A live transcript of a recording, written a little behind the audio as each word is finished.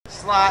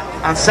slot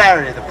on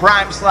Saturday, the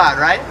prime slot,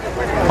 right?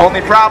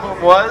 Only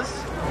problem was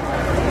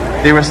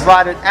they were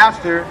slotted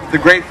after the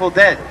Grateful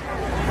Dead.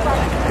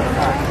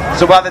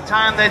 So by the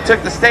time they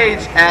took the stage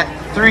at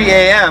 3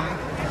 a.m.,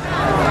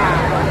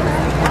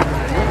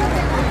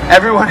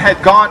 everyone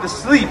had gone to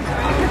sleep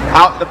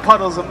out in the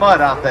puddles of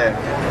mud out there.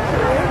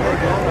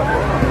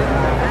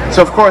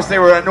 So of course they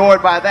were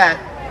annoyed by that.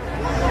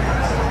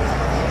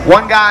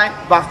 One guy,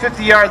 about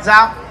 50 yards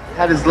out,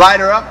 had his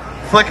lighter up,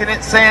 flicking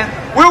it, saying,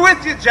 "We're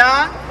with you,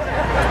 John."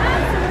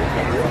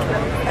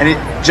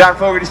 And John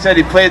Fogerty said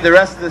he played the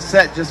rest of the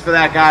set just for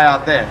that guy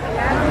out there.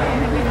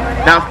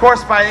 Now, of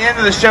course, by the end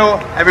of the show,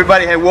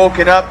 everybody had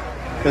woken up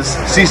because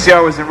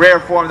CCR was in rare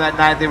form that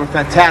night. They were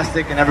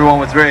fantastic, and everyone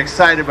was very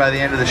excited by the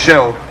end of the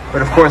show.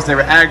 But of course, they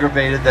were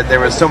aggravated that there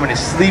were so many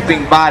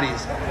sleeping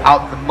bodies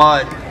out in the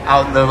mud,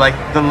 out in the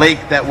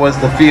lake that was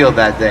the field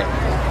that day.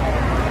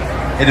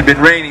 It had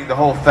been raining the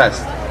whole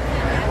fest.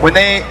 When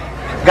they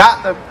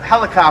got the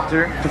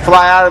helicopter to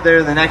fly out of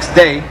there the next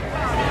day,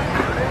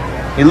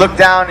 he looked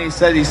down and he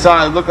said he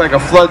saw it looked like a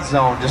flood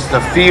zone, just a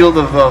field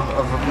of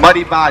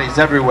muddy bodies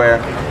everywhere.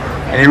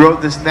 And he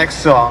wrote this next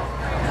song,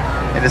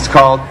 and it's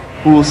called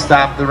 "Who'll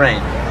Stop the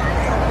Rain."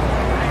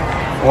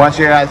 I want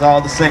you guys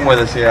all to sing with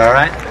us here, all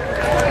right?